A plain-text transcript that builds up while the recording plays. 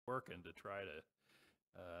working to try to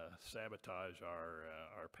sabotage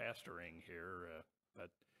our pastoring here. But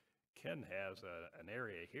Ken has an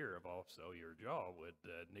area here of also your jaw would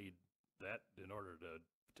need that in order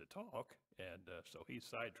to talk, and so he's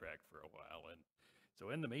sidetracked for a while. And so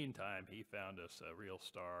in the meantime, he found us a real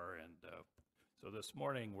star, and so this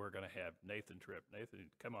morning we're going to have Nathan Tripp. Nathan,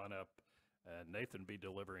 come on up, and Nathan be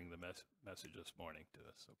delivering the message this morning to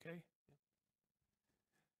us, okay?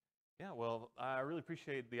 Yeah, well, I really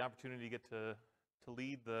appreciate the opportunity to get to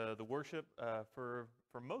lead the worship for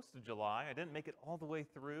most of July. I didn't make it all the way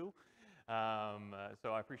through, so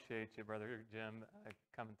I appreciate you, Brother Jim,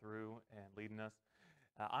 coming through and leading us.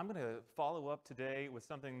 I'm going to follow up today with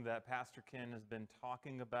something that Pastor Ken has been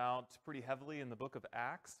talking about pretty heavily in the book of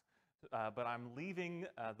Acts, but I'm leaving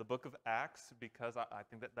the book of Acts because I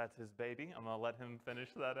think that's his baby. I'm going to let him finish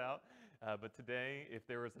that out. But today, if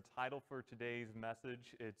there was a title for today's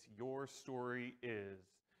message, it's Your Story Is.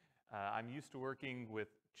 I'm used to working with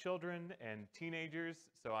children and teenagers,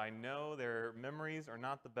 so I know their memories are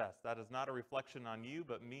not the best. That is not a reflection on you,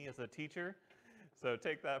 but me as a teacher. So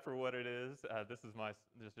take that for what it is. This is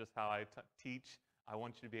just how I teach. I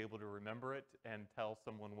want you to be able to remember it and tell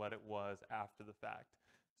someone what it was after the fact.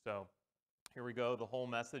 So here we go, the whole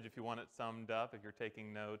message. If you want it summed up, if you're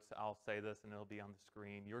taking notes, I'll say this and it'll be on the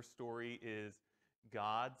screen. Your story is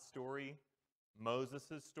God's story,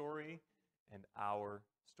 Moses' story, and our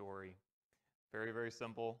story. Very, very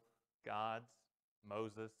simple. God's,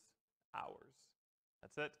 Moses, ours.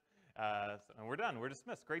 That's it. And we're done. We're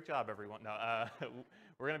dismissed. Great job, everyone. No,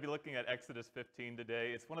 we're going to be looking at Exodus 15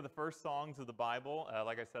 today. It's one of the first songs of the Bible.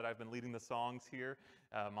 Like I said, I've been leading the songs here.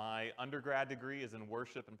 My undergrad degree is in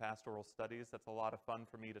worship and pastoral studies. That's a lot of fun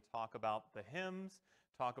for me to talk about the hymns,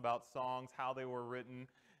 talk about songs, how they were written.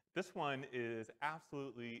 This one is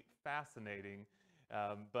absolutely fascinating.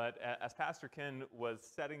 But as Pastor Ken was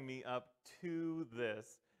setting me up to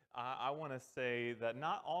this, I want to say that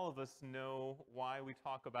not all of us know why we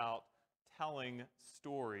talk about telling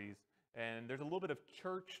stories. And there's a little bit of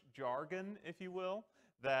church jargon, if you will,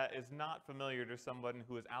 that is not familiar to someone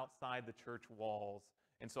who is outside the church walls.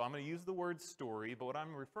 And so I'm going to use the word story, but what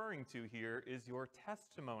I'm referring to here is your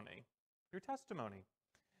testimony. Your testimony.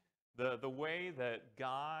 The way that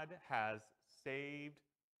God has saved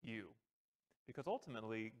you. Because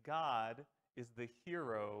ultimately, God is the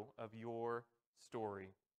hero of your story,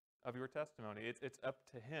 of your testimony. It's up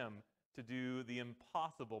to him to do the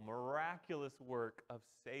impossible, miraculous work of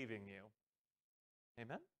saving you.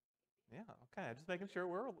 Amen? Yeah, okay. Just making sure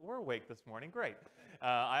we're awake this morning. Great.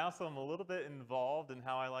 I also am a little bit involved in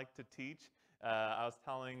how I like to teach. I was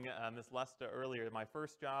telling Miss Lesta earlier, my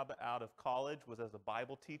first job out of college was as a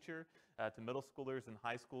Bible teacher to middle schoolers and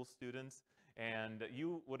high school students. And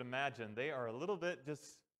you would imagine they are a little bit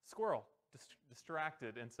just squirrel,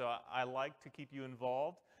 distracted. And so I like to keep you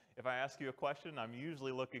involved. If I ask you a question, I'm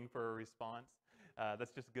usually looking for a response.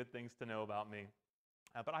 That's just good things to know about me.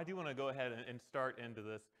 But I do want to go ahead and start into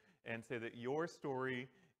this and say that your story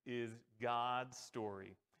is God's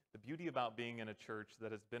story. The beauty about being in a church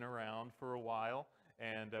that has been around for a while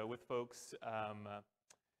and with folks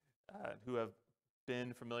who have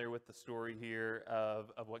been familiar with the story here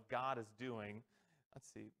of what God is doing.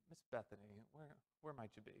 Let's see, Miss Bethany, where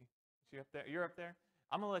might you be? Is she up there? You're up there?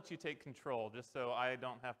 I'm going to let you take control just so I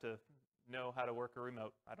don't have to know how to work a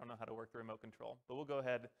remote. I don't know how to work the remote control. But we'll go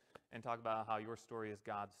ahead and talk about how your story is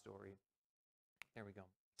God's story. There we go.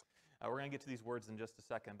 We're going to get to these words in just a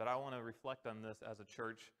second, but I want to reflect on this as a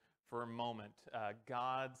church for a moment.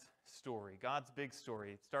 God's story, God's big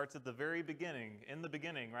story. It starts at the very beginning, in the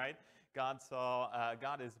beginning, right? God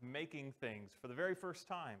is making things for the very first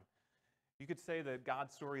time. You could say that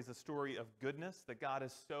God's story is a story of goodness, that God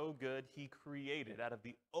is so good, he created, out of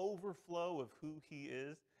the overflow of who he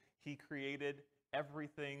is, he created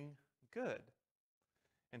everything good.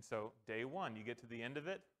 And so day one, you get to the end of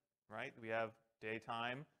it, right? We have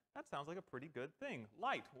daytime. That sounds like a pretty good thing.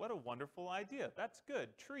 Light, what a wonderful idea. That's good.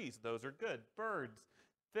 Trees, those are good. Birds,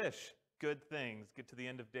 fish, good things. Get to the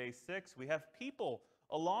end of day 6. We have people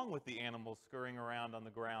along with the animals scurrying around on the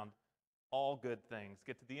ground. All good things.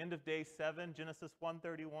 Get to the end of day 7, Genesis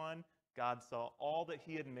 1:31. God saw all that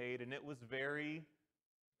he had made, and it was very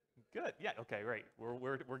good. Yeah, okay, right.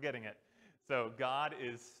 We're getting it. So God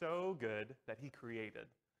is so good that he created,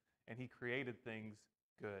 and he created things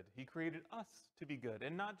good. He created us to be good.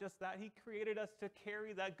 And not just that, he created us to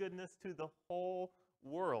carry that goodness to the whole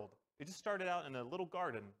world. It just started out in a little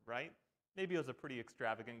garden, right? Maybe it was a pretty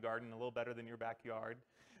extravagant garden, a little better than your backyard.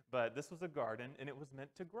 But this was a garden, and it was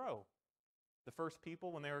meant to grow. The first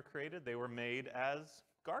people, when they were created, they were made as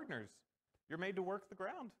gardeners. You're made to work the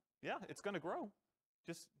ground. Yeah, it's going to grow.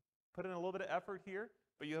 Just put in a little bit of effort here,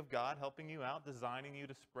 but you have God helping you out, designing you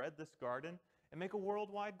to spread this garden and make a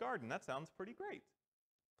worldwide garden. That sounds pretty great.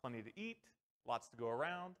 Plenty to eat, lots to go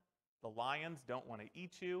around. The lions don't want to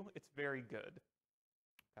eat you. It's very good.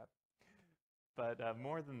 Okay. But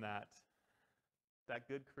more than that, that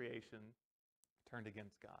good creation turned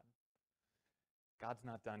against God. God's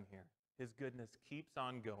not done here. His goodness keeps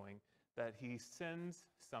on going, that he sends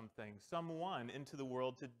something, someone into the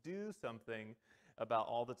world to do something about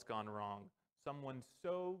all that's gone wrong. Someone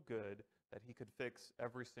so good that he could fix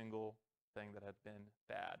every single thing that had been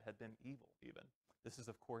bad, had been evil even. This is,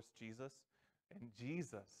 of course, Jesus. And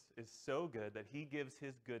Jesus is so good that he gives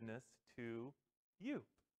his goodness to you.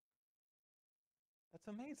 That's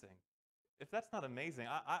amazing. If that's not amazing,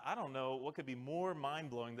 I don't know what could be more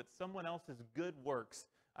mind-blowing that someone else's good works.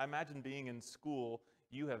 I imagine being in school,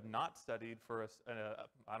 you have not studied for,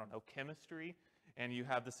 I don't know, chemistry, and you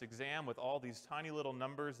have this exam with all these tiny little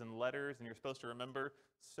numbers and letters, and you're supposed to remember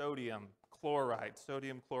sodium chloride,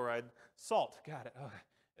 salt. Got it. Oh,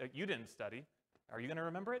 you didn't study. Are you going to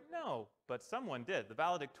remember it? No, but someone did. The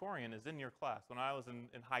valedictorian is in your class. When I was in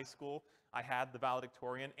high school, I had the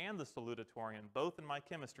valedictorian and the salutatorian, both in my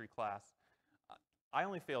chemistry class. I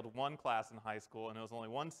only failed one class in high school, and it was only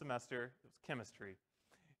one semester. It was chemistry.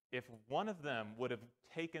 If one of them would have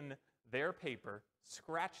taken their paper,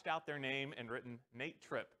 scratched out their name, and written Nate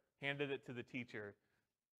Tripp, handed it to the teacher,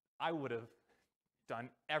 I would have done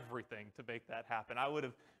everything to make that happen. I would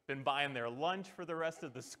have been buying their lunch for the rest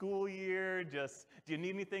of the school year. Just, do you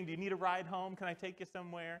need anything? Do you need a ride home? Can I take you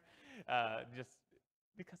somewhere? Just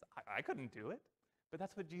because I couldn't do it. But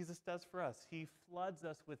that's what Jesus does for us. He floods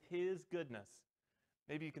us with his goodness.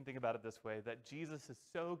 Maybe you can think about it this way, that Jesus is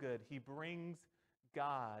so good, he brings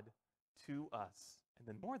God to us. And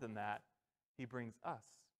then more than that, he brings us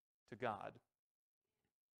to God.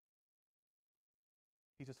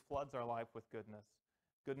 He just floods our life with goodness.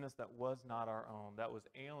 Goodness that was not our own, that was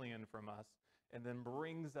alien from us, and then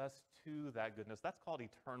brings us to that goodness. That's called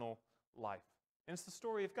eternal life. And it's the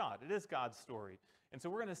story of God. It is God's story. And so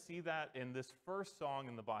we're going to see that in this first song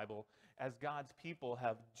in the Bible, as God's people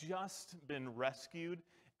have just been rescued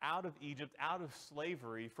out of Egypt, out of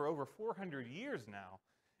slavery for over 400 years now.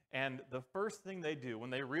 And the first thing they do when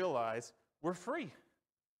they realize we're free,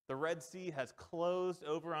 the Red Sea has closed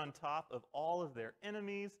over on top of all of their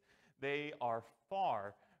enemies. They are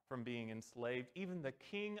far from being enslaved. Even the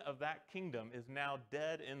king of that kingdom is now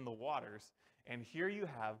dead in the waters. And here you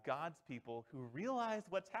have God's people who realize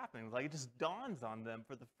what's happening. Like, it just dawns on them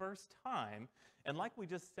for the first time. And like we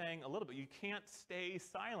just sang a little bit, you can't stay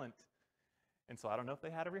silent. And so I don't know if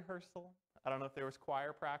they had a rehearsal. I don't know if there was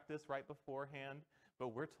choir practice right beforehand. But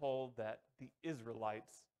we're told that the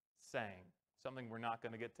Israelites sang. Something we're not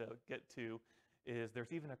going to get to is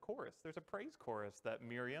there's even a chorus. There's a praise chorus that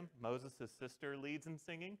Miriam, Moses' sister, leads in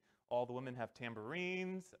singing. All the women have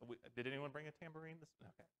tambourines. Did anyone bring a tambourine?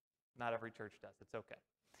 Okay. Not every church does. It's okay.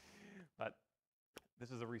 But this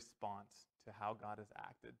is a response to how God has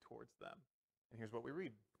acted towards them. And here's what we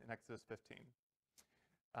read in Exodus 15.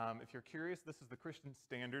 If you're curious, this is the Christian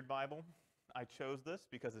Standard Bible. I chose this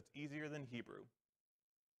because it's easier than Hebrew.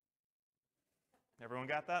 Everyone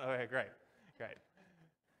got that? Okay, great.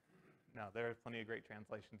 No, there are plenty of great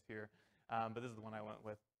translations here, but this is the one I went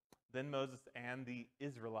with. Then Moses and the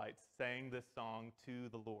Israelites sang this song to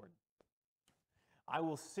the Lord. I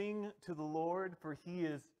will sing to the Lord, for he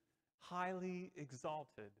is highly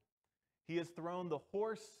exalted. He has thrown the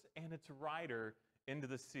horse and its rider into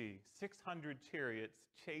the sea. 600 chariots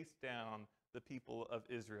chased down the people of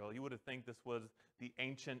Israel. You would have think this was the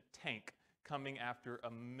ancient tank coming after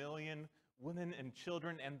 1 million women and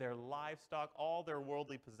children and their livestock, all their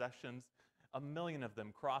worldly possessions, 1 million of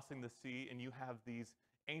them crossing the sea, and you have these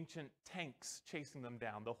ancient tanks chasing them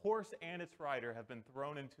down. The horse and its rider have been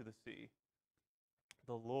thrown into the sea.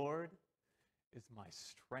 The Lord is my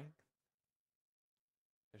strength.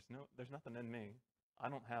 There's nothing in me. I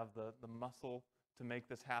don't have the muscle to make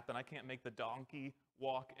this happen. I can't make the donkey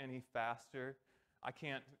walk any faster. I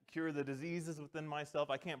can't cure the diseases within myself.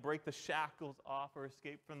 I can't break the shackles off or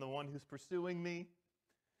escape from the one who's pursuing me.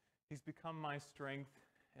 He's become my strength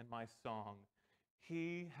and my song.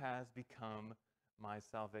 He has become my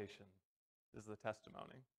salvation. This is the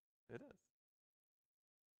testimony. It is.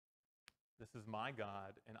 This is my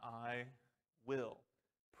God, and I will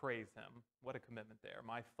praise him. What a commitment there.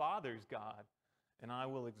 My Father's God, and I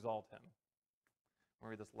will exalt him. I'll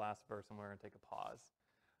read this last verse, and we're going to take a pause.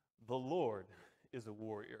 The Lord is a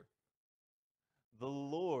warrior. The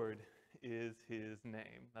Lord is his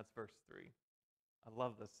name. That's verse 3. I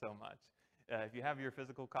love this so much. If you have your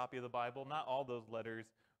physical copy of the Bible, not all those letters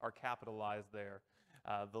are capitalized there.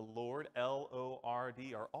 The Lord,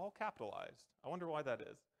 L-O-R-D, are all capitalized. I wonder why that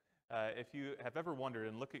is. If you have ever wondered,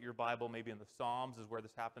 and look at your Bible, maybe in the Psalms is where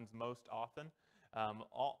this happens most often,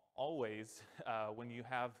 always when you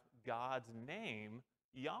have God's name,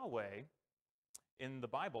 Yahweh, in the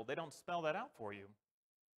Bible, they don't spell that out for you.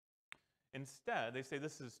 Instead, they say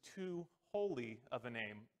this is too holy of a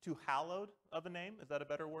name, too hallowed of a name, is that a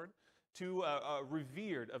better word? Too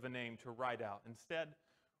revered of a name to write out. Instead,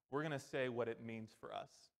 we're going to say what it means for us.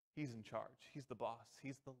 He's in charge. He's the boss.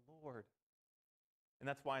 He's the Lord. And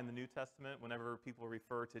that's why in the New Testament, whenever people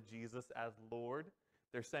refer to Jesus as Lord,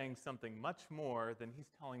 they're saying something much more than he's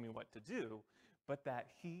telling me what to do, but that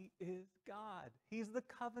he is God. He's the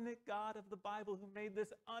covenant God of the Bible who made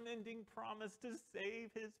this unending promise to save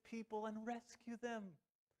his people and rescue them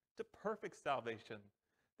to perfect salvation.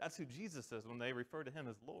 That's who Jesus is when they refer to him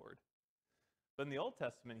as Lord. But in the Old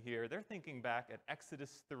Testament here, they're thinking back at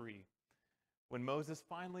Exodus 3, when Moses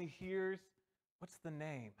finally hears, what's the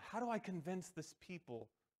name? How do I convince this people?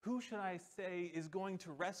 Who should I say is going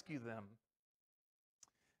to rescue them?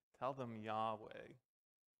 Tell them Yahweh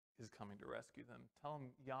is coming to rescue them. Tell them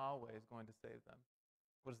Yahweh is going to save them.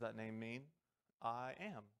 What does that name mean? I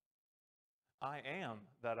am. I am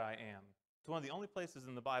that I am. It's one of the only places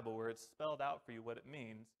in the Bible where it's spelled out for you what it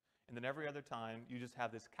means, and then every other time you just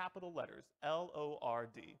have this capital letters,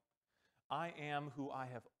 L-O-R-D. I am who I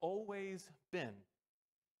have always been.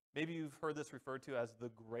 Maybe you've heard this referred to as the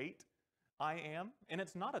great I am, and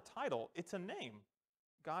it's not a title, it's a name.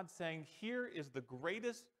 God's saying, here is the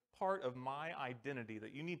greatest part of my identity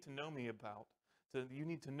that you need to know me about, that you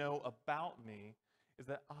need to know about me, is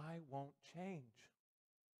that I won't change.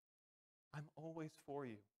 I'm always for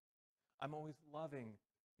you. I'm always loving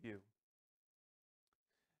you.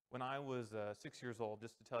 When I was 6 years old,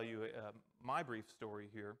 just to tell you my brief story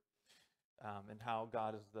here, and how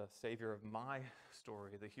God is the savior of my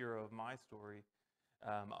story, the hero of my story,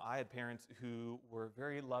 I had parents who were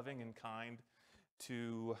very loving and kind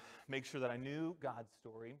to make sure that I knew God's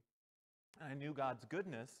story, and I knew God's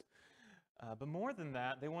goodness, but more than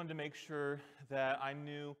that, they wanted to make sure that I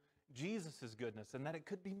knew Jesus' goodness and that it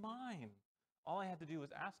could be mine. All I had to do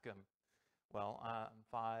was ask him. Well, I'm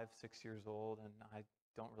 5, 6 years old, and I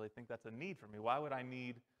don't really think that's a need for me. Why would I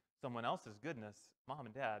need someone else's goodness? Mom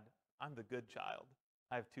and Dad, I'm the good child.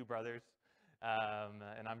 I have 2 brothers,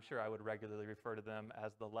 and I'm sure I would regularly refer to them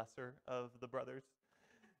as the lesser of the brothers,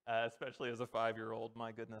 especially as a 5-year-old,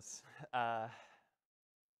 my goodness.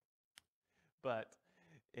 But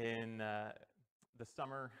in the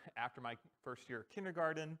summer after my first year of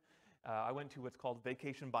kindergarten, I went to what's called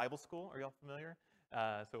Vacation Bible School. Are y'all familiar?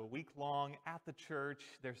 So a week long at the church,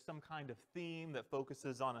 there's some kind of theme that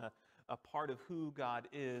focuses on a part of who God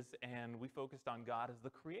is, and we focused on God as the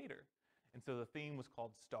creator. And so the theme was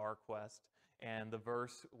called Star Quest, and the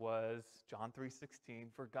verse was John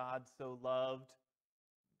 3:16, for God so loved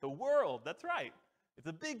the world. That's right. It's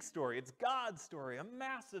a big story. It's God's story, a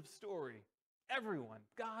massive story. Everyone.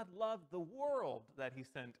 God loved the world that he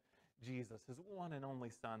sent Jesus, his one and only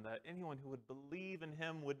son, that anyone who would believe in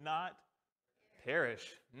him would not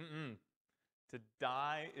perish. To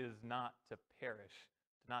die is not to perish,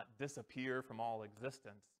 to not disappear from all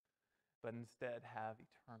existence, but instead have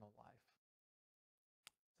eternal life.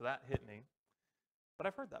 So that hit me. But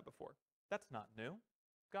I've heard that before. That's not new.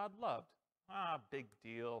 God loved. Big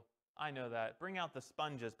deal. I know that. Bring out the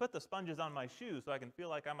sponges. Put the sponges on my shoes so I can feel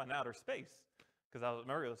like I'm in outer space. Because I was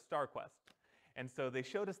remember it was Star Quest. And so they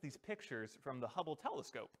showed us these pictures from the Hubble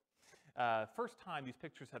telescope. First time these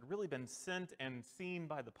pictures had really been sent and seen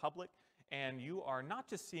by the public. And you are not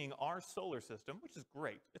just seeing our solar system, which is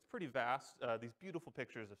great. It's pretty vast. These beautiful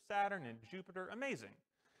pictures of Saturn and Jupiter. Amazing.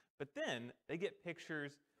 But then they get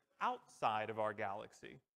pictures outside of our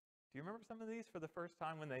galaxy. Do you remember some of these for the first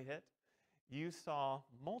time when they hit? You saw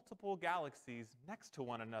multiple galaxies next to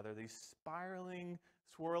one another, these spiraling,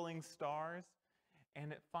 swirling stars.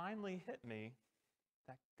 And it finally hit me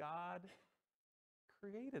that God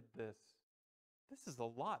created this. This is a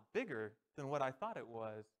lot bigger than what I thought it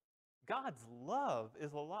was. God's love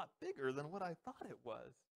is a lot bigger than what I thought it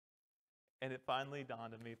was. And it finally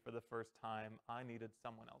dawned on me for the first time, I needed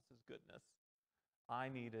someone else's goodness. I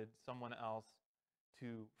needed someone else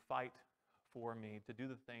to fight for me, to do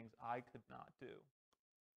the things I could not do.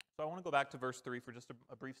 So I want to go back to verse 3 for just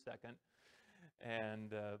a brief second.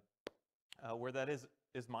 And where that is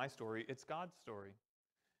my story. It's God's story.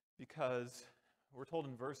 Because we're told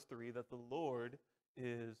in verse 3 that the Lord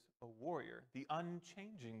is a warrior. The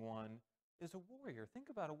unchanging one is a warrior. Think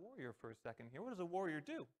about a warrior for a second here. What does a warrior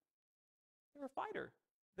do? They're a fighter.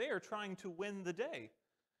 They are trying to win the day.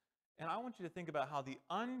 And I want you to think about how the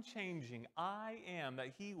unchanging I am,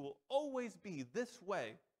 that he will always be this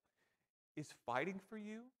way, is fighting for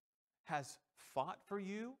you, has fought for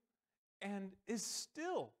you, and is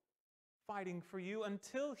still fighting for you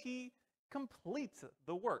until he completes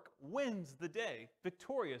the work, wins the day,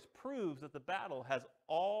 victorious, proves that the battle has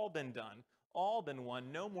all been done, all been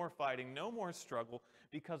won, no more fighting, no more struggle,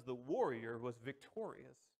 because the warrior was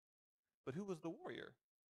victorious. But who was the warrior?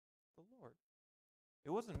 The Lord. It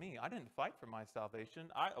wasn't me. I didn't fight for my salvation.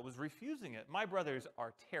 I was refusing it. My brothers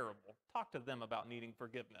are terrible. Talk to them about needing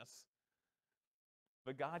forgiveness.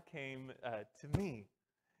 But God came to me.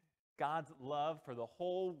 God's love for the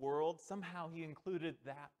whole world, somehow he included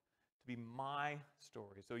that to be my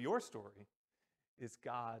story. So your story is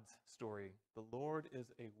God's story. The Lord is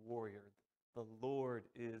a warrior. The Lord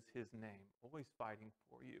is his name, always fighting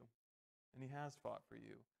for you. And he has fought for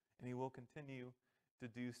you. And he will continue to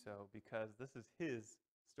do so because this is his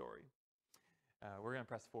story. We're going to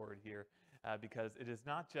press forward here because it is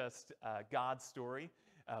not just God's story,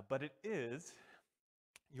 but it is,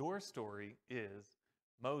 your story is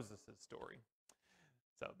Moses' story.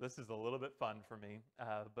 So this is a little bit fun for me,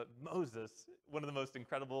 but Moses, one of the most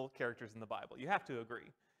incredible characters in the Bible. You have to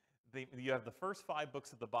agree. You have the first 5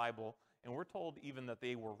 books of the Bible, and we're told even that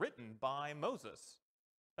they were written by Moses.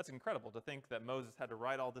 That's incredible to think that Moses had to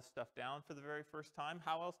write all this stuff down for the very first time.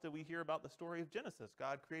 How else do we hear about the story of Genesis,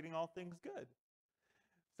 God creating all things good?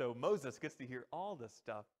 So Moses gets to hear all this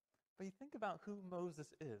stuff, but you think about who Moses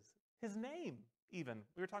is. His name, even.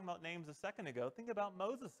 We were talking about names a second ago. Think about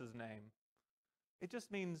Moses' name. It just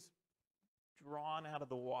means drawn out of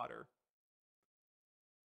the water.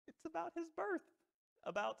 It's about his birth,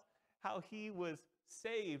 about how he was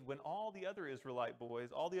saved when all the other Israelite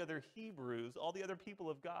boys, all the other Hebrews, all the other people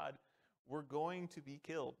of God were going to be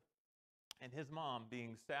killed. And his mom,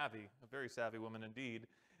 being savvy, a very savvy woman indeed,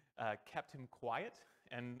 kept him quiet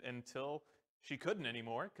until she couldn't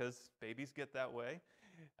anymore, because babies get that way.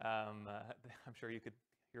 I'm sure you could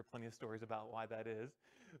hear plenty of stories about why that is.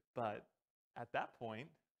 But at that point,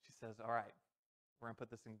 she says, all right, we're going to put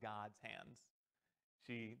this in God's hands.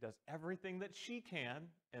 She does everything that she can,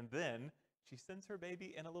 and then she sends her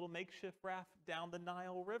baby in a little makeshift raft down the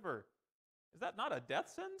Nile River. Is that not a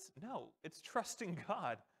death sentence? No, it's trusting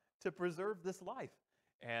God to preserve this life.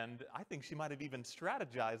 And I think she might have even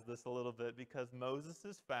strategized this a little bit, because Moses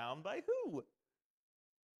is found by who?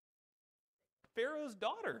 Pharaoh's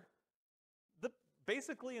daughter.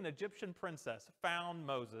 Basically an Egyptian princess found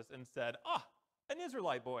Moses and said, an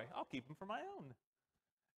Israelite boy, I'll keep him for my own.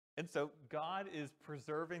 And so God is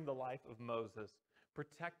preserving the life of Moses,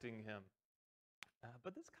 protecting him.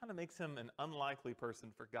 But this kind of makes him an unlikely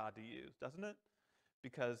person for God to use, doesn't it?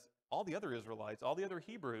 Because all the other Israelites, all the other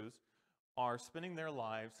Hebrews are spending their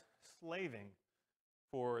lives slaving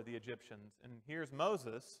for the Egyptians. And here's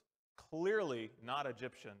Moses, clearly not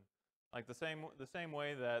Egyptian. Like the same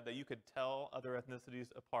way that you could tell other ethnicities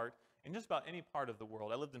apart in just about any part of the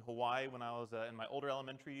world. I lived in Hawaii when I was in my older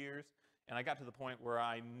elementary years, and I got to the point where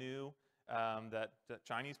I knew that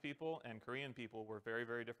Chinese people and Korean people were very,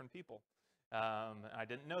 very different people. I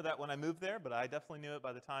didn't know that when I moved there, but I definitely knew it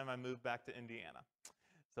by the time I moved back to Indiana.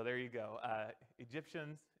 So there you go.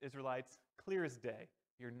 Egyptians, Israelites, clear as day.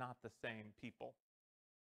 You're not the same people.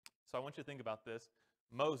 So I want you to think about this.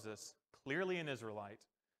 Moses, clearly an Israelite,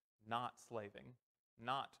 not slaving,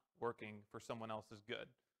 not working for someone else's good.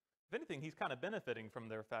 If anything, he's kind of benefiting from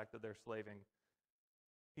their fact that they're slaving.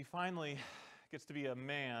 He finally gets to be a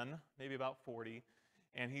man, maybe about 40,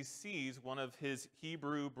 and he sees one of his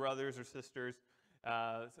Hebrew brothers or sisters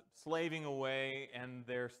slaving away, and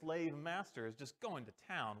their slave master is just going to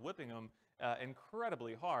town, whipping them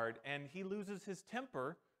incredibly hard, and he loses his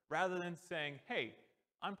temper rather than saying, hey,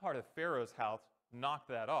 I'm part of Pharaoh's house, knock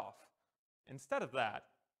that off. Instead of that,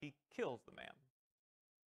 he kills the man.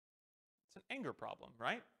 It's an anger problem,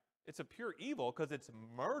 right? It's a pure evil because it's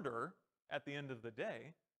murder at the end of the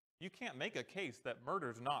day. You can't make a case that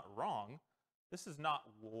murder's not wrong. This is not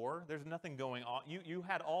war. There's nothing going on. You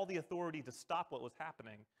had all the authority to stop what was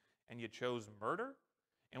happening, and you chose murder?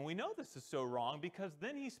 And we know this is so wrong because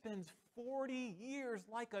then he spends 40 years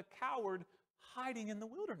like a coward hiding in the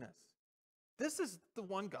wilderness. This is the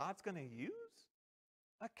one God's going to use?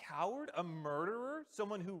 A coward, a murderer,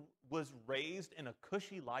 someone who was raised in a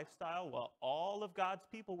cushy lifestyle while all of God's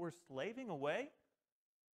people were slaving away?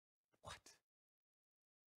 What?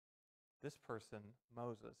 This person,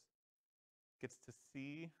 Moses, gets to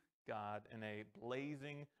see God in a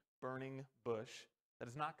blazing, burning bush that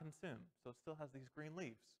is not consumed, so it still has these green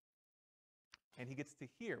leaves. And he gets to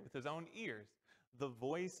hear with his own ears the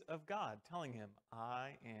voice of God telling him,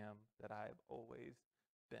 I am that I have always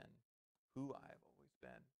been. who I have always been,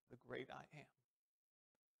 the great I am.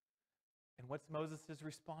 And what's Moses'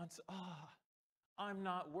 response? I'm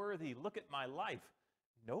not worthy. Look at my life.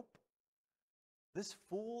 Nope. This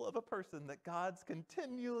fool of a person that God's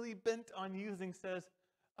continually bent on using says,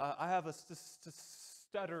 I have a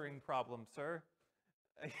stuttering problem, sir.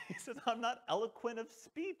 He says, I'm not eloquent of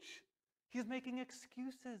speech. He's making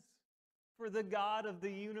excuses for the God of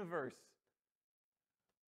the universe.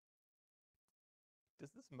 Does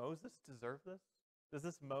this Moses deserve this? Does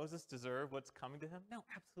this Moses deserve what's coming to him? No,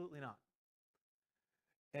 absolutely not.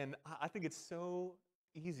 And I think it's so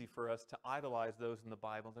easy for us to idolize those in the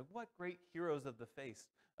Bible. Like, what great heroes of the faith.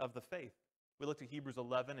 We looked at Hebrews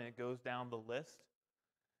 11 and it goes down the list.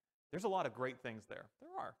 There's a lot of great things there. There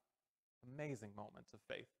are amazing moments of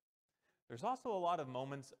faith. There's also a lot of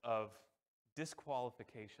moments of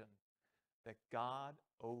disqualification that God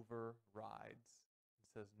overrides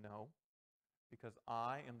and says, no, because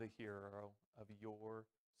I am the hero of your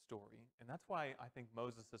story. And that's why I think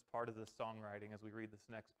Moses is part of this songwriting as we read this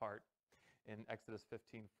next part in Exodus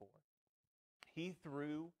 15:4. He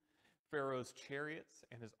threw Pharaoh's chariots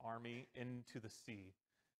and his army into the sea.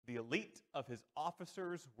 The elite of his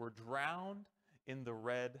officers were drowned in the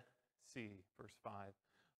Red Sea. Verse 5.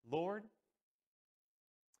 Lord,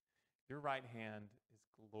 your right hand is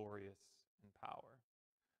glorious in power.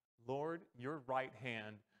 Lord, your right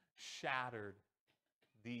hand shattered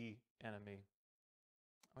the enemy.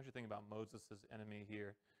 I want you to think about Moses' enemy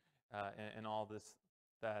here and all this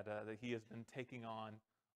that he has been taking on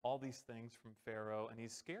all these things from Pharaoh, and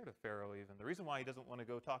he's scared of Pharaoh even. The reason why he doesn't want to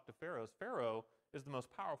go talk to Pharaoh is Pharaoh is the most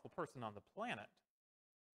powerful person on the planet.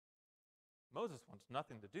 Moses wants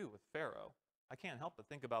nothing to do with Pharaoh. I can't help but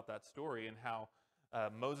think about that story and how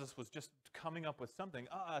Moses was just coming up with something.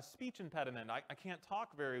 A speech impediment. I can't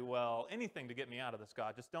talk very well. Anything to get me out of this,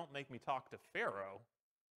 God. Just don't make me talk to Pharaoh.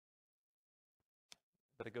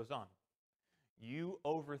 But it goes on. You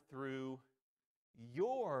overthrew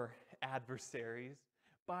your adversaries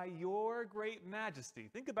by your great majesty.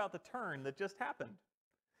 Think about the turn that just happened.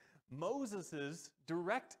 Moses'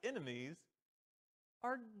 direct enemies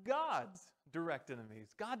are God's direct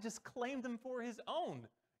enemies. God just claimed them for his own.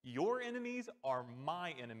 Your enemies are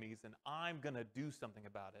my enemies, and I'm going to do something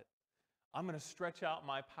about it. I'm going to stretch out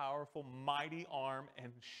my powerful, mighty arm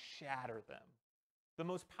and shatter them. The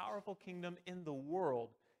most powerful kingdom in the world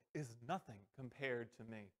is nothing compared to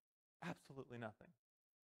me. Absolutely nothing.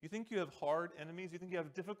 You think you have hard enemies? You think you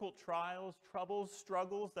have difficult trials, troubles,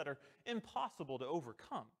 struggles that are impossible to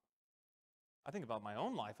overcome? I think about my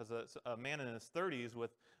own life as a man in his 30s with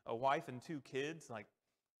a wife and 2 kids. Like,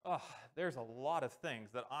 there's a lot of things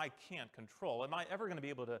that I can't control. Am I ever going to be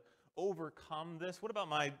able to overcome this? What about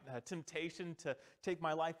my temptation to take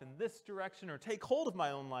my life in this direction or take hold of my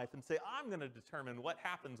own life and say, I'm going to determine what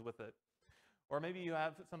happens with it? Or maybe you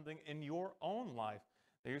have something in your own life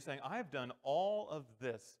that you're saying, I have done all of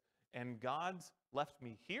this and God's left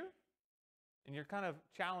me here? And you're kind of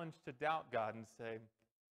challenged to doubt God and say,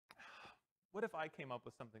 what if I came up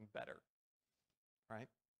with something better, right?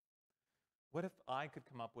 What if I could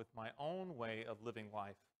come up with my own way of living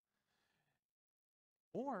life?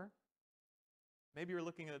 Or maybe you're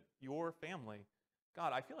looking at your family.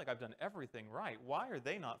 God, I feel like I've done everything right. Why are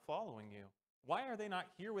they not following you? Why are they not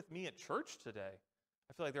here with me at church today?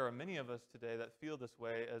 I feel like there are many of us today that feel this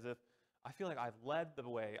way, as if I feel like I've led the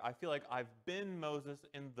way. I feel like I've been Moses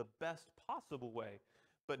in the best possible way,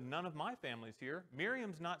 but none of my family's here.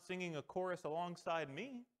 Miriam's not singing a chorus alongside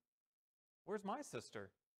me. Where's my sister?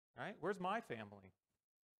 Right? Where's my family?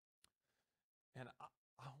 And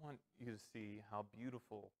I want you to see how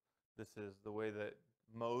beautiful this is, the way that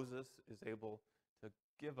Moses is able to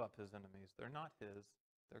give up his enemies. They're not his,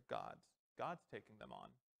 they're God's. God's taking them on.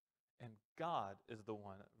 And God is the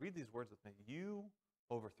one. Read these words with me. You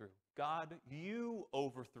overthrew. God, you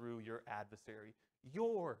overthrew your adversaries,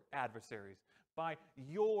 by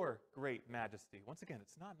your great majesty. Once again,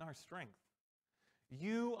 it's not in our strength.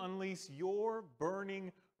 You unleash your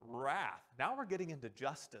burning wrath. Now we're getting into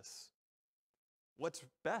justice. What's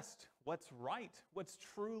best, what's right, what's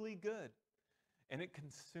truly good. And it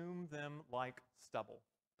consumed them like stubble.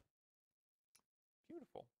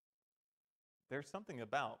 Beautiful. There's something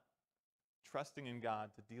about trusting in God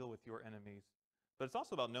to deal with your enemies, but it's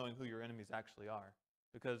also about knowing who your enemies actually are,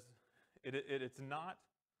 because it's not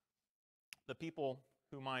the people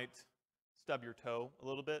who might stub your toe a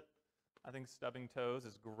little bit. I think stubbing toes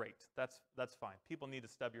is great. That's fine. People need to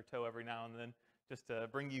stub your toe every now and then just to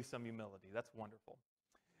bring you some humility. That's wonderful.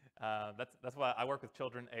 That's why I work with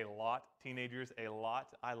children a lot, teenagers a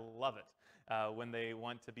lot. I love it when they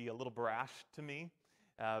want to be a little brash to me.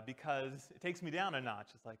 because it takes me down a notch.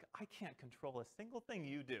 It's like, I can't control a single thing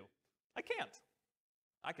you do. I can't.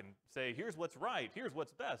 I can say, here's what's right, here's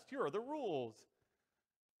what's best, here are the rules.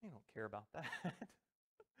 You don't care about that.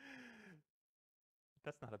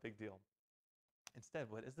 That's not a big deal. Instead,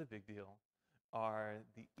 what is a big deal are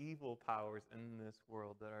the evil powers in this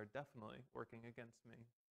world that are definitely working against me.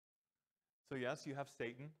 So yes, you have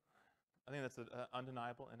Satan. I think that's an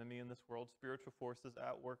undeniable enemy in this world. Spiritual forces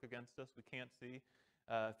at work against us we can't see.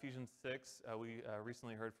 Ephesians 6, we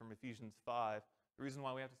recently heard from Ephesians 5. The reason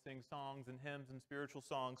why we have to sing songs and hymns and spiritual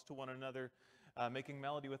songs to one another, making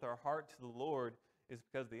melody with our heart to the Lord, is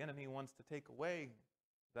because the enemy wants to take away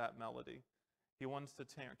that melody. He wants to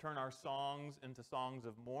turn our songs into songs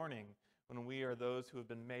of mourning when we are those who have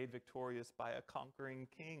been made victorious by a conquering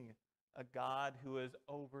king, a God who has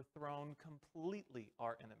overthrown completely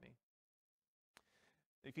our enemy.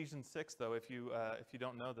 Ephesians 6, though, if you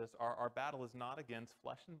don't know this, our battle is not against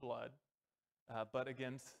flesh and blood, but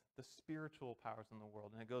against the spiritual powers in the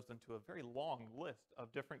world. And it goes into a very long list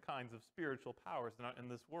of different kinds of spiritual powers in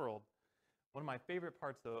this world. One of my favorite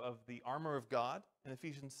parts, though, of the armor of God in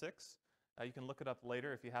Ephesians 6, you can look it up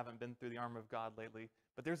later if you haven't been through the armor of God lately,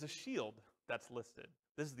 but there's a shield that's listed.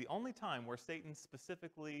 This is the only time where Satan's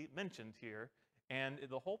specifically mentioned here, and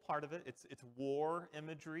the whole part of it, it's war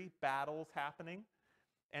imagery, battles happening,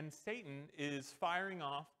 and Satan is firing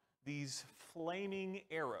off these flaming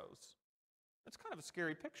arrows. It's kind of a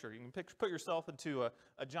scary picture. You can put yourself into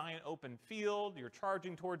a giant open field. You're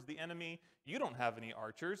charging towards the enemy. You don't have any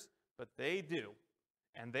archers, but they do.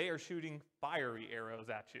 And they are shooting fiery arrows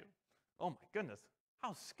at you. Oh my goodness,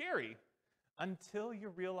 how scary. Until you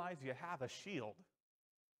realize you have a shield.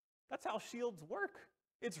 That's how shields work.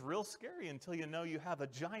 It's real scary until you know you have a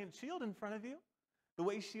giant shield in front of you. The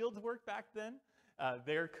way shields worked back then,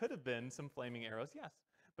 there could have been some flaming arrows, yes.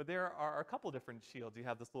 But there are a couple different shields. You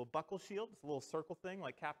have this little buckle shield, this little circle thing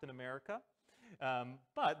like Captain America.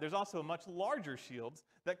 But there's also much larger shields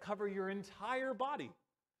that cover your entire body.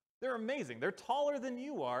 They're amazing. They're taller than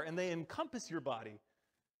you are, and they encompass your body.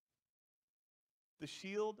 The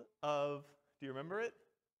shield of, do you remember it?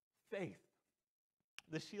 Faith.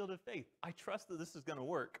 The shield of faith. I trust that this is going to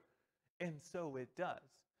work, and so it does.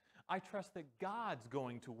 I trust that God's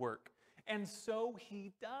going to work, and so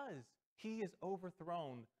he does. He has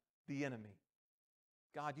overthrown the enemy.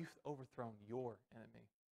 God, you've overthrown your enemy.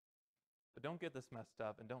 But don't get this messed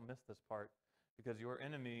up, and don't miss this part, because your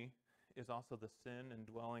enemy is also the sin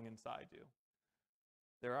indwelling inside you.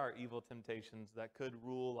 There are evil temptations that could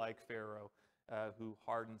rule like Pharaoh, who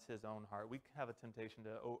hardens his own heart. We have a temptation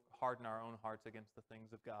to harden our own hearts against the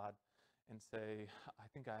things of God and say, I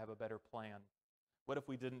think I have a better plan. What if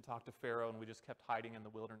we didn't talk to Pharaoh and we just kept hiding in the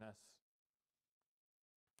wilderness?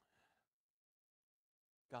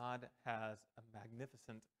 God has a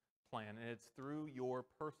magnificent plan, and it's through your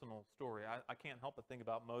personal story. I can't help but think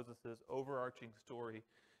about Moses' overarching story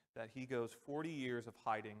that he goes 40 years of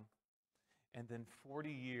hiding and then 40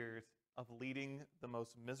 years of leading the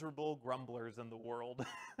most miserable grumblers in the world.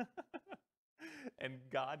 And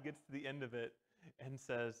God gets to the end of it and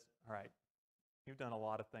says, all right, you've done a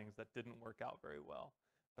lot of things that didn't work out very well,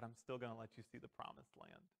 but I'm still going to let you see the promised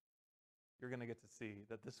land. You're going to get to see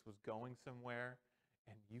that this was going somewhere,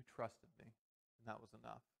 and you trusted me, and that was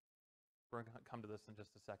enough. We're going to come to this in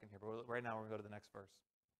just a second here, but right now we're going to go to the next verse.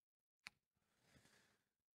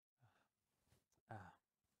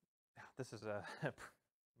 This is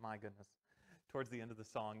my goodness. Towards the end of the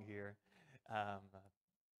song here,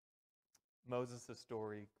 Moses'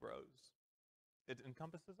 story grows. It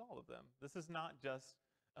encompasses all of them. This is not just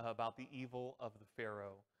about the evil of the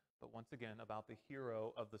Pharaoh, but once again about the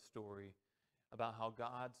hero of the story, about how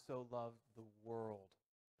God so loved the world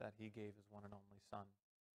that he gave his one and only son.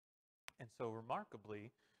 And so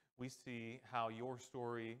remarkably, we see how your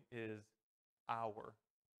story is our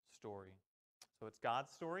story. So it's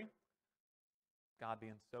God's story, God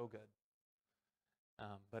being so good.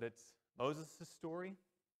 But it's Moses' story.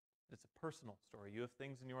 It's a personal story. You have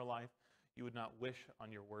things in your life you would not wish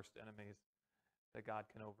on your worst enemies that God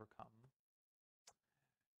can overcome.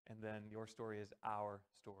 And then your story is our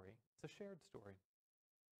story. It's a shared story.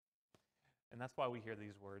 And that's why we hear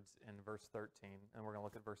these words in verse 13, and we're going to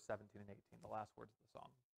look at verse 17 and 18, the last words of the song.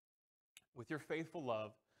 With your faithful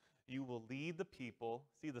love, you will lead the people,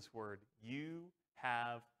 see this word, you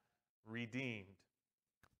have redeemed.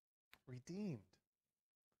 Redeemed.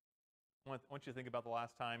 I want you to think about the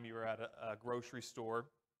last time you were at a grocery store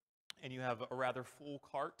and you have a rather full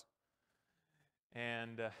cart,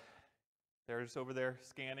 and they're just over there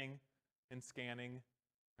scanning and scanning,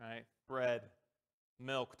 right? Bread,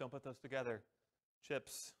 milk, don't put those together.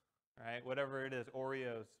 Chips, right? Whatever it is,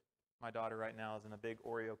 Oreos. My daughter right now is in a big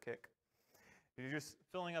Oreo kick. You're just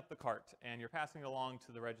filling up the cart, and you're passing it along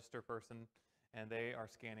to the register person, and they are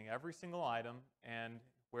scanning every single item, and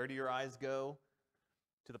where do your eyes go?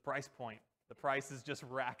 To the price point. The price is just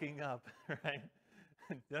racking up, right?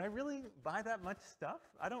 Did I really buy that much stuff?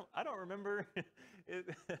 I don't remember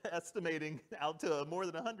estimating out to more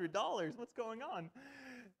than $100. What's going on?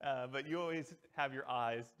 But you always have your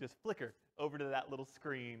eyes just flicker over to that little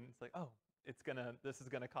screen. It's like, oh, this is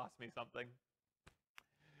gonna cost me something.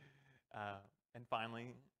 And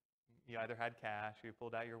finally, you either had cash or you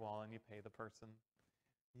pulled out your wallet and you pay the person.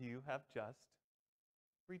 You have just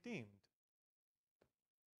redeemed.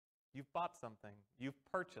 You've bought something. You've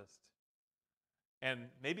purchased. And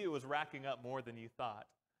maybe it was racking up more than you thought.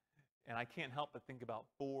 And I can't help but think about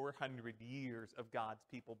 400 years of God's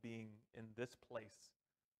people being in this place,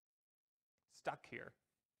 stuck here,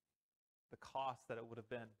 the cost that it would have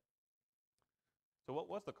been. So what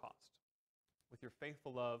was the cost? With your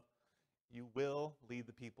faithful love, you will lead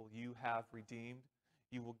the people you have redeemed.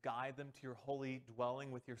 You will guide them to your holy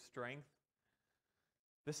dwelling with your strength.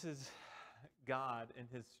 This is God in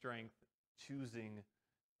his strength choosing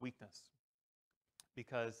weakness.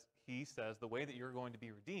 Because he says the way that you're going to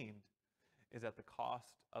be redeemed is at the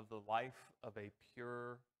cost of the life of a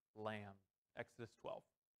pure lamb. Exodus 12.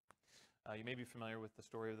 You may be familiar with the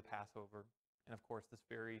story of the Passover. And of course, this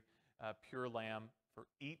very pure lamb for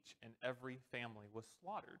each and every family was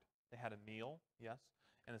slaughtered. They had a meal, yes,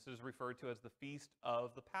 and this is referred to as the Feast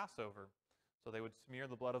of the Passover. So they would smear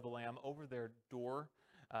the blood of the lamb over their door,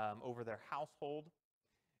 over their household,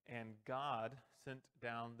 and God sent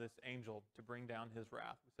down this angel to bring down his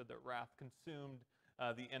wrath. We said that wrath consumed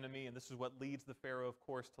the enemy, and this is what leads the Pharaoh, of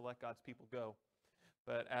course, to let God's people go.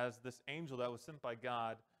 But as this angel that was sent by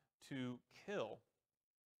God to kill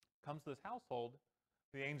comes to this household,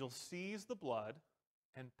 the angel sees the blood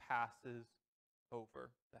and passes over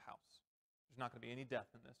the house. There's not going to be any death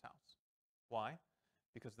in this house. Why?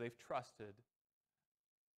 Because they've trusted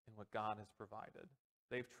in what God has provided.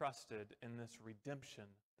 They've trusted in this redemption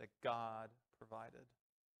that God provided.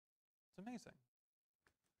 It's amazing.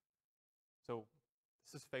 So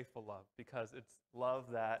this is faithful love because it's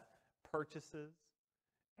love that purchases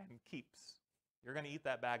and keeps. You're going to eat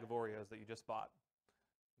that bag of Oreos that you just bought.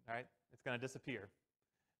 All right? It's going to disappear.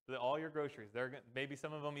 All your groceries, maybe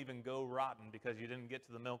some of them even go rotten because you didn't get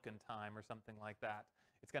to the milk in time or something like that.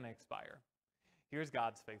 It's going to expire. Here's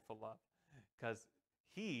God's faithful love. Because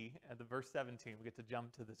he, at the verse 17, we get to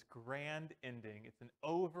jump to this grand ending. It's an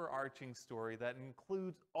overarching story that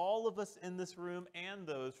includes all of us in this room and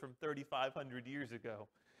those from 3,500 years ago.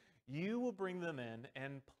 You will bring them in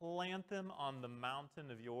and plant them on the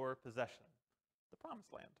mountain of your possession, the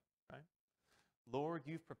promised land, right? Lord,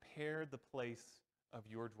 you've prepared the place of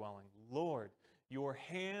your dwelling. Lord, your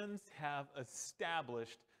hands have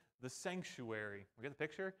established the sanctuary. We get the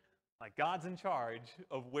picture? Like God's in charge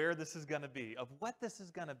of where this is going to be, of what this is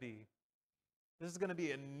going to be. This is going to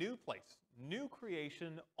be a new place, new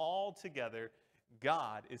creation altogether.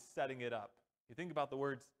 God is setting it up. You think about the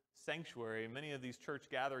words sanctuary, many of these church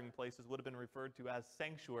gathering places would have been referred to as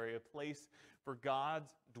sanctuary, a place for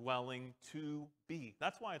God's dwelling to be.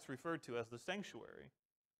 That's why it's referred to as the sanctuary.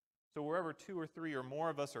 So wherever 2 or 3 or more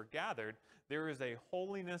of us are gathered, there is a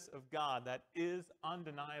holiness of God that is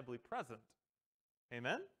undeniably present.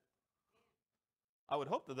 Amen? I would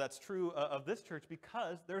hope that that's true of this church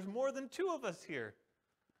because there's more than 2 of us here.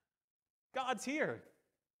 God's here.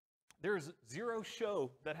 There's zero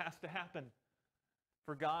show that has to happen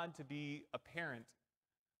for God to be apparent.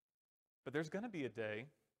 But there's going to be a day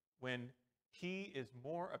when he is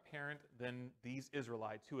more apparent than these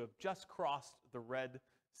Israelites who have just crossed the Red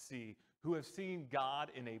Sea, who have seen God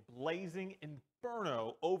in a blazing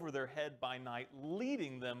inferno over their head by night,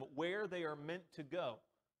 leading them where they are meant to go.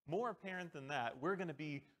 More apparent than that, we're going to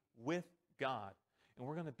be with God, and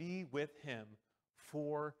we're going to be with him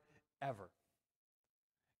forever.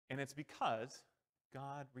 And it's because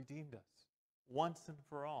God redeemed us once and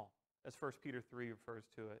for all, as 1 Peter 3 refers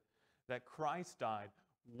to it, that Christ died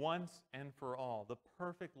once and for all. The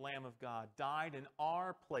perfect Lamb of God died in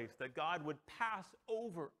our place, that God would pass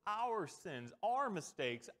over our sins, our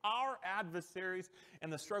mistakes, our adversaries,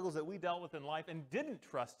 and the struggles that we dealt with in life and didn't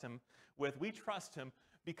trust him with. We trust him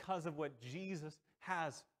because of what Jesus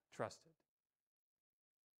has trusted.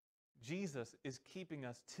 Jesus is keeping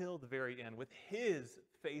us till the very end with his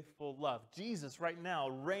faithful love. Jesus right now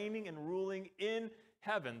reigning and ruling in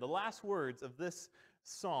heaven. The last words of this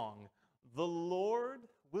song, the Lord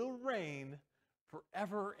will reign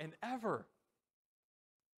forever and ever.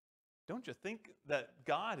 Don't you think that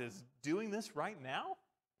God is doing this right now?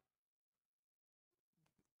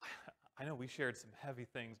 I know we shared some heavy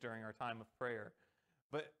things during our time of prayer,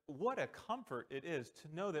 but what a comfort it is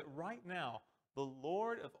to know that right now, the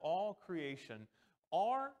Lord of all creation,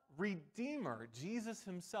 our Redeemer, Jesus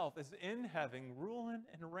himself, is in heaven, ruling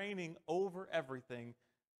and reigning over everything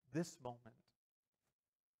this moment.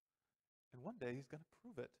 And one day he's going to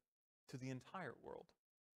prove it to the entire world.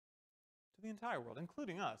 To the entire world,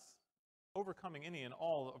 including us, overcoming any and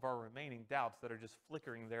all of our remaining doubts that are just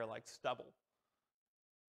flickering there like stubble.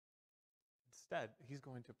 Instead, he's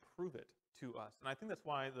going to prove it to us. And I think that's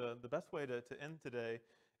why the best way to end today,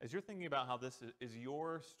 as you're thinking about how this is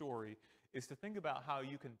your story, is to think about how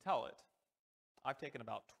you can tell it. I've taken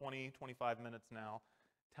about 20, 25 minutes now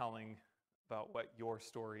telling about what your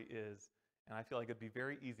story is. And I feel like it'd be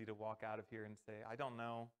very easy to walk out of here and say, I don't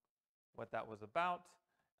know what that was about.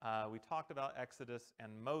 We talked about Exodus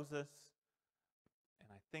and Moses, and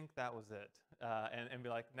I think that was it. And be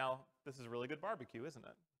like, now, this is really good barbecue, isn't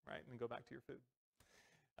it? Right? And go back to your food.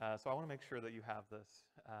 So I want to make sure that you have this,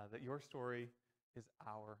 that your story is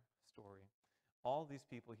our story. All these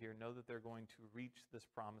people here know that they're going to reach this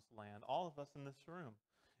promised land. All of us in this room,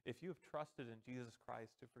 if you have trusted in Jesus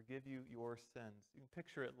Christ to forgive you your sins, you can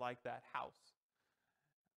picture it like that house.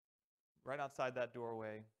 Right outside that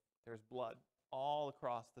doorway, there's blood all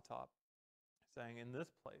across the top, saying, in this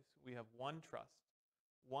place, we have one trust,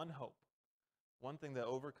 one hope, one thing that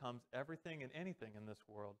overcomes everything and anything in this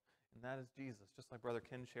world, and that is Jesus. Just like Brother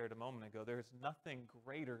Ken shared a moment ago, there's nothing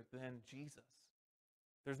greater than Jesus.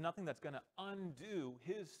 There's nothing that's going to undo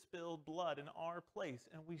his spilled blood in our place,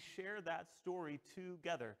 and we share that story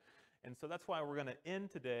together. And so that's why we're going to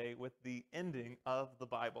end today with the ending of the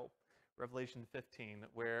Bible, Revelation 15,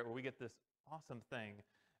 where we get this awesome thing.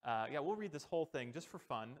 We'll read this whole thing just for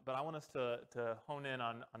fun, but I want us to hone in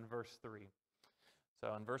on verse 3.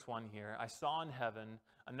 So in verse 1 here, I saw in heaven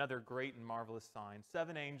another great and marvelous sign,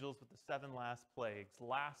 7 angels with the 7 last plagues,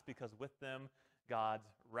 last because with them God's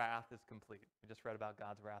wrath is complete. We just read about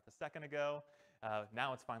God's wrath a second ago.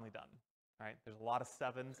 Now it's finally done. Right? There's a lot of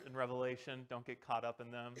 7s in Revelation. Don't get caught up in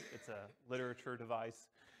them. It's a literature device,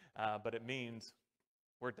 but it means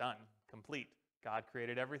we're done, complete. God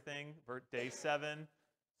created everything. Day 7,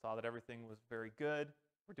 saw that everything was very good.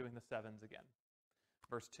 We're doing the 7s again.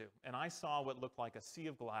 Verse 2, and I saw what looked like a sea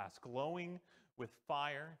of glass, glowing with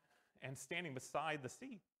fire, and standing beside the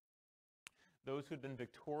sea, those who had been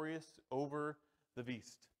victorious over the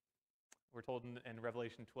beast. We're told in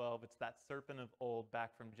Revelation 12, it's that serpent of old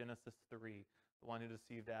back from Genesis 3, the one who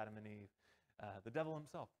deceived Adam and Eve, the devil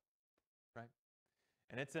himself, right?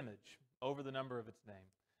 And its image over the number of its name.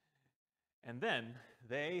 And then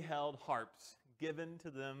they held harps given to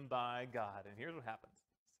them by God. And here's what happens.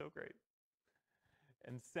 So great.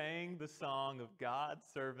 And sang the song of God's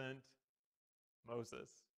servant Moses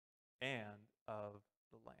and of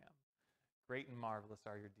the Lamb. Great and marvelous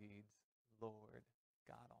are your deeds, Lord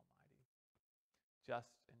God Almighty. Just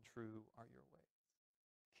and true are your ways,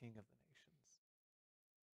 King of the nations.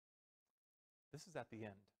 This is at the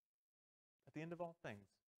end of all things.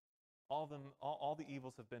 All the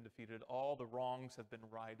evils have been defeated. All the wrongs have been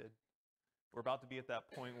righted. We're about to be at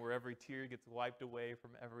that point where every tear gets wiped away from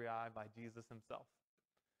every eye by Jesus himself.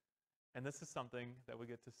 And this is something that we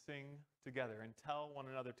get to sing together and tell one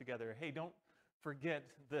another together. Hey, don't forget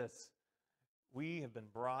this. We have been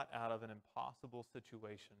brought out of an impossible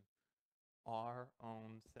situation, our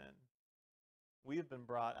own sin. We have been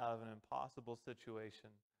brought out of an impossible situation,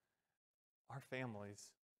 our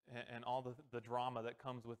families, and all the drama that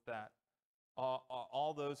comes with that.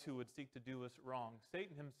 All those who would seek to do us wrong.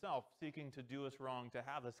 Satan himself seeking to do us wrong, to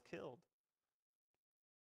have us killed.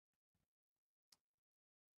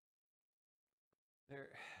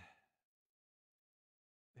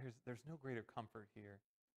 There's no greater comfort here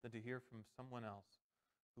than to hear from someone else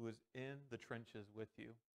who is in the trenches with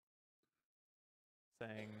you,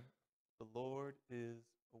 saying, the Lord is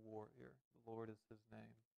a warrior. The Lord is his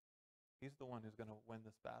name. He's the one who's going to win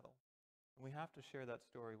this battle. And we have to share that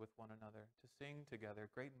story with one another, to sing together,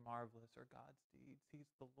 great and marvelous are God's deeds. He's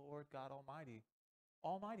the Lord God Almighty.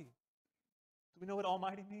 Almighty. Do we know what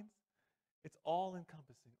almighty means? It's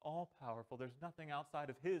all-encompassing, all-powerful. There's nothing outside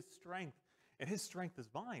of his strength, and his strength is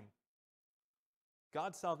mine.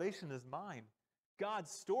 God's salvation is mine. God's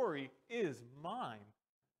story is mine,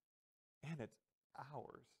 and it's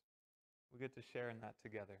ours. We get to share in that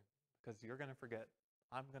together, because you're going to forget.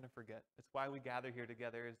 I'm going to forget. It's why we gather here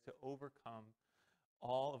together, is to overcome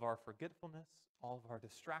all of our forgetfulness, all of our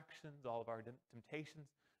distractions, all of our temptations,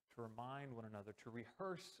 to remind one another, to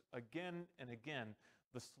rehearse again and again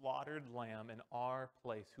the slaughtered lamb in our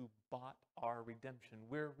place who bought our redemption.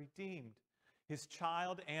 We're redeemed, his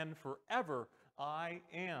child, and forever I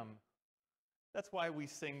am That's why we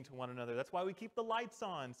sing to one another. That's why we keep the lights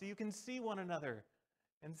on, so you can see one another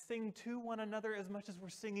and sing to one another as much as we're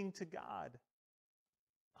singing to God.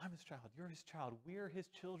 I'm his child. You're his child. We're his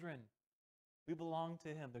children. We belong to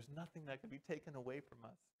him. There's nothing that can be taken away from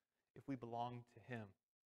us if we belong to him.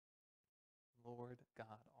 Lord God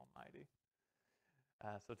Almighty.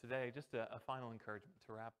 So today, just a final encouragement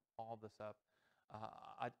to wrap all this up.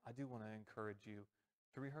 I do want to encourage you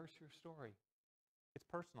to rehearse your story. It's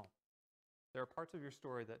personal. There are parts of your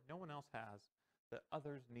story that no one else has that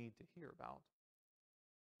others need to hear about.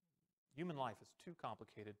 Human life is too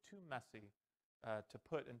complicated, too messy to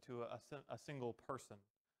put into a single person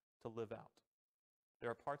to live out. There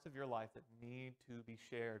are parts of your life that need to be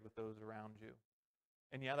shared with those around you.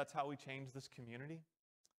 And yeah, that's how we change this community.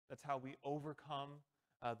 That's how we overcome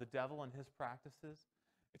the devil and his practices.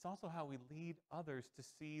 It's also how we lead others to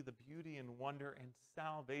see the beauty and wonder and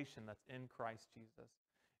salvation that's in Christ Jesus,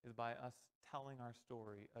 is by us telling our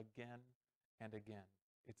story again and again.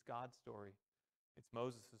 It's God's story. It's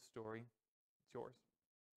Moses' story. It's yours.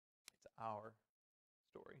 It's our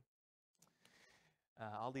story.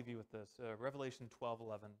 I'll leave you with this. Revelation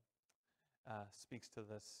 12:11 speaks to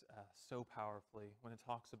this so powerfully when it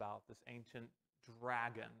talks about this ancient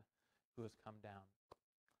dragon who has come down.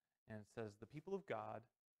 And it says, the people of God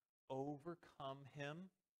overcome him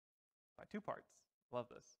by two parts. Love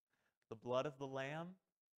this. The blood of the Lamb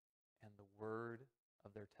and the word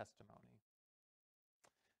of their testimony.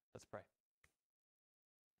 Let's pray.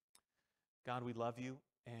 God, we love you,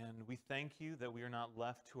 and we thank you that we are not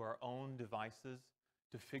left to our own devices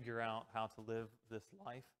to figure out how to live this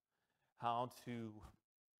life, how to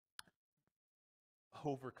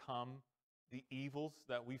overcome the evils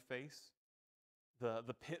that we face,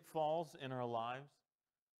 the pitfalls in our lives,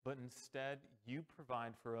 but instead you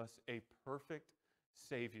provide for us a perfect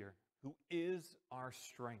Savior who is our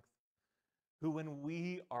strength, who when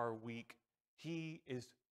we are weak, he is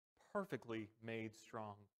perfectly made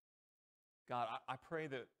strong. God, I pray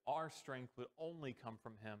that our strength would only come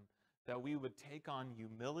from him, that we would take on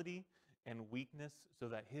humility and weakness so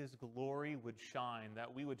that his glory would shine,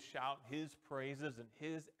 that we would shout his praises and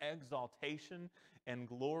his exaltation and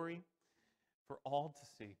glory for all to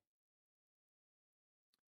see.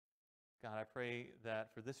 God, I pray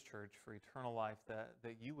that for this church, for eternal life,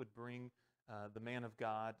 that you would bring the man of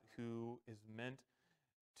God who is meant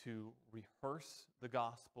to rehearse the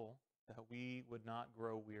gospel, that we would not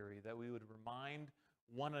grow weary, that we would remind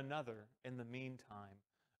one another in the meantime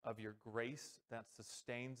of your grace that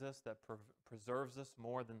sustains us, that preserves us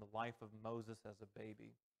more than the life of Moses as a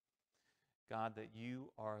baby. God, that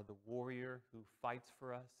you are the warrior who fights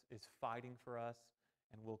for us, is fighting for us,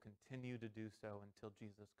 and will continue to do so until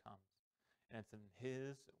Jesus comes. And it's in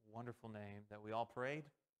his wonderful name that we all prayed.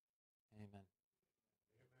 Amen.